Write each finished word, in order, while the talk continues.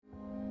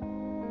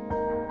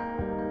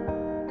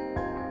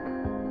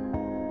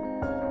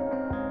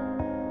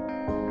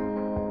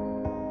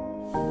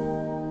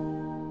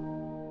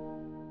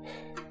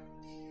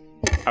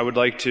I would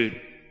like to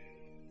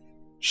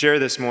share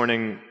this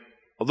morning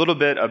a little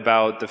bit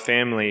about the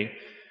family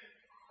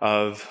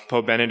of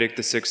Pope Benedict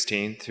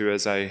XVI, who,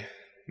 as I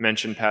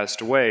mentioned, passed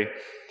away.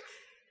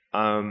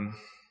 And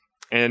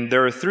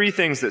there are three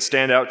things that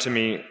stand out to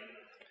me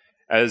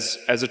as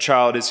a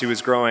child as he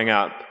was growing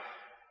up: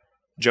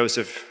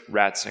 Joseph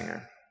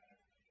Ratzinger.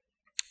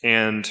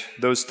 And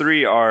those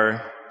three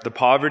are the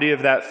poverty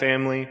of that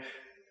family,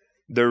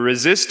 the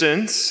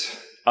resistance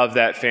of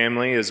that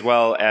family, as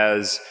well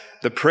as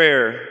the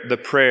prayer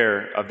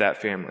of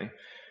that family.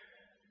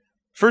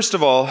 First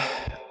of all,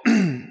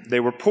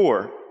 they were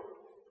poor.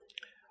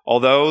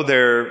 Although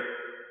their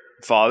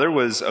father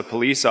was a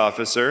police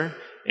officer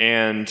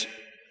and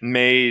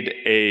made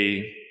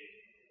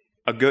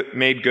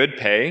good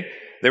pay,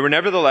 they were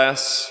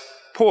nevertheless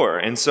poor.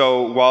 And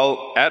so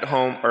while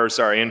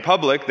in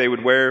public, they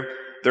would wear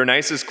their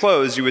nicest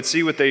clothes, you would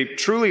see what they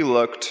truly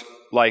looked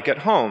like at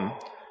home.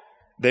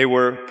 They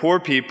were poor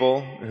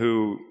people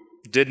who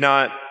did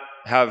not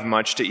have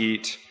much to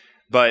eat,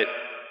 but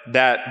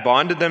that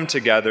bonded them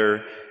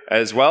together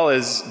as well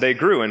as they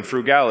grew in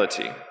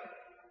frugality.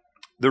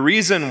 The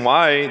reason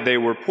why they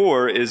were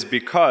poor is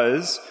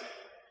because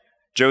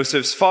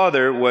Joseph's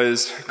father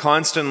was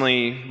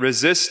constantly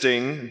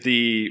resisting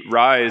the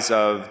rise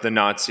of the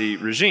Nazi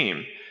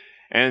regime.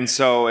 And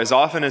so as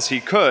often as he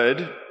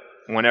could,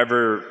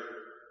 whenever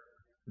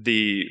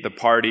the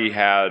party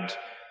had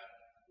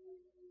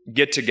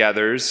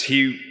get-togethers,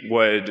 he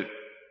would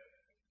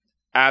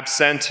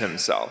absent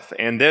himself.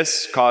 And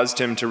this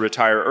caused him to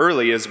retire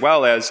early, as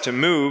well as to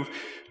move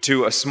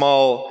to a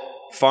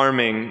small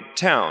farming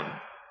town.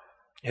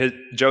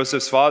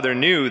 Joseph's father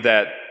knew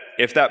that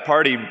if that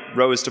party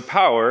rose to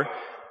power,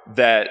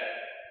 that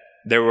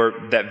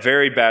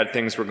very bad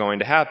things were going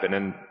to happen.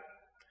 And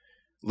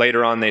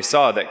later on, they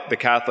saw that the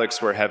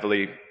Catholics were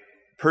heavily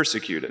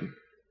persecuted.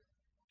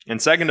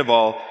 And second of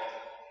all,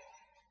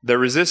 the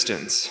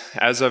resistance.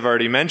 As I've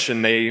already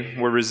mentioned, they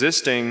were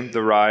resisting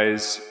the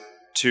rise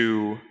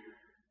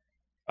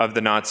of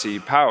the Nazi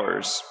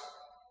powers.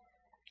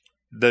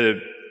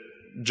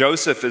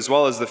 Joseph, as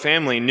well as the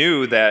family,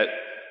 knew that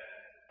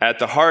at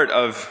the heart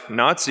of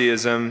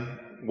Nazism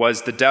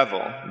was the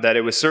devil, that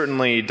it was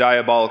certainly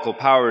diabolical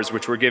powers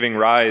which were giving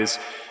rise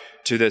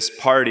to this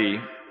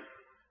party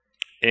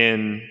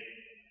in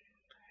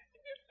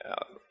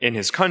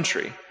his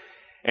country.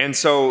 And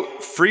so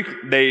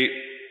they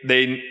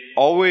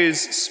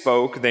always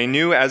spoke. They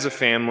knew as a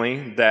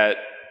family that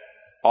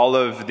all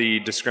of the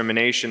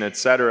discrimination,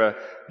 etc.,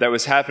 that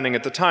was happening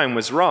at the time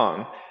was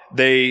wrong.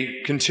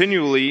 They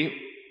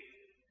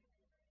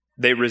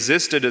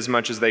resisted as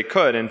much as they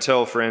could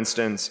until, for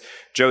instance,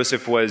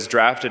 Joseph was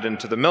drafted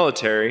into the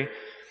military.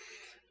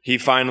 He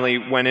finally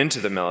went into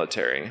the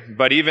military.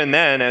 But even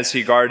then, as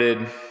he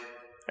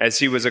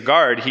was a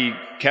guard, he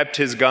kept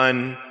his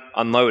gun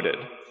unloaded.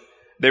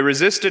 They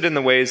resisted in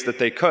the ways that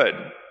they could.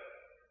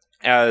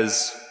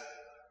 As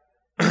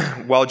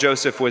while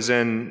Joseph was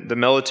in the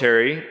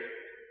military,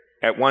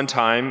 at one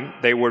time,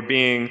 they were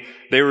being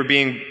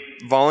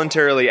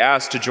voluntarily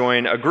asked to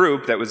join a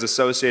group that was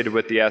associated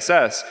with the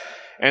SS.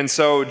 And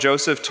so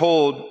Joseph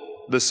told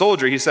the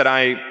soldier, he said,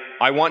 I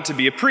want to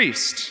be a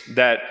priest,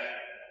 that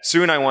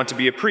soon I want to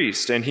be a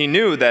priest. And he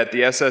knew that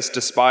the SS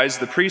despised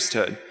the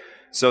priesthood.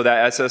 So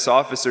that SS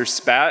officer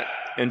spat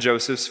in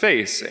Joseph's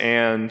face.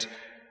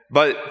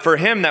 But for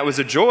him, that was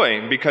a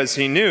joy, because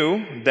he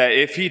knew that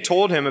if he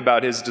told him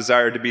about his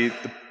desire to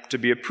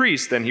be a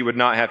priest, then he would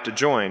not have to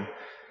join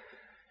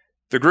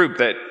the group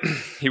that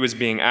he was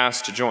being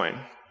asked to join.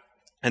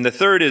 And the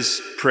third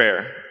is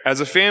prayer. As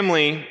a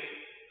family,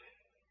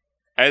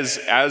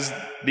 as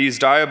these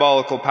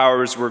diabolical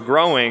powers were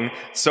growing,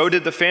 so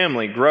did the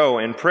family grow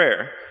in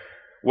prayer.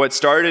 What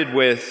started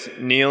with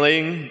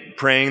kneeling,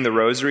 praying the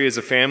rosary as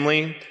a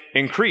family,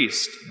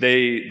 increased.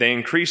 They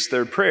increased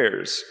their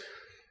prayers,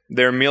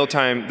 their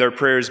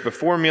prayers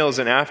before meals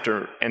and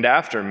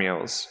after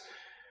meals.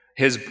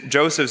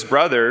 Joseph's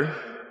brother,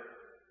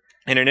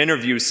 in an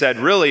interview, said,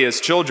 really,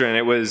 as children,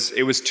 it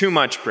was too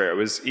much prayer.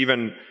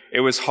 It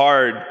was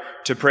hard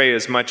to pray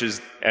as much as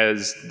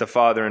the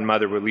father and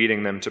mother were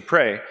leading them to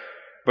pray.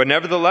 But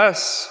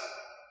nevertheless,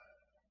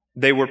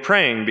 they were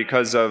praying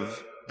because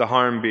of the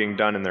harm being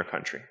done in their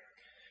country.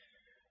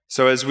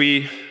 So as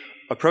we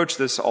approach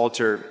this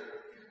altar,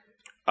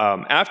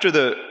 after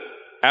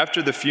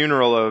the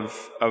funeral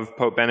of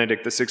Pope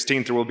Benedict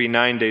XVI, there will be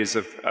 9 days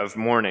of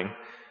mourning,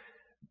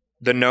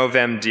 the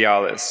Novem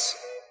Dialis.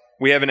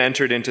 We haven't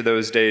entered into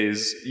those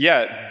days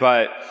yet,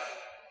 but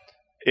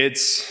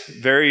it's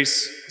very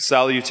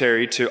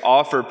salutary to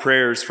offer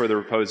prayers for the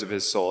repose of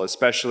his soul,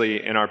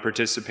 especially in our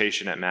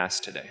participation at Mass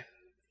today.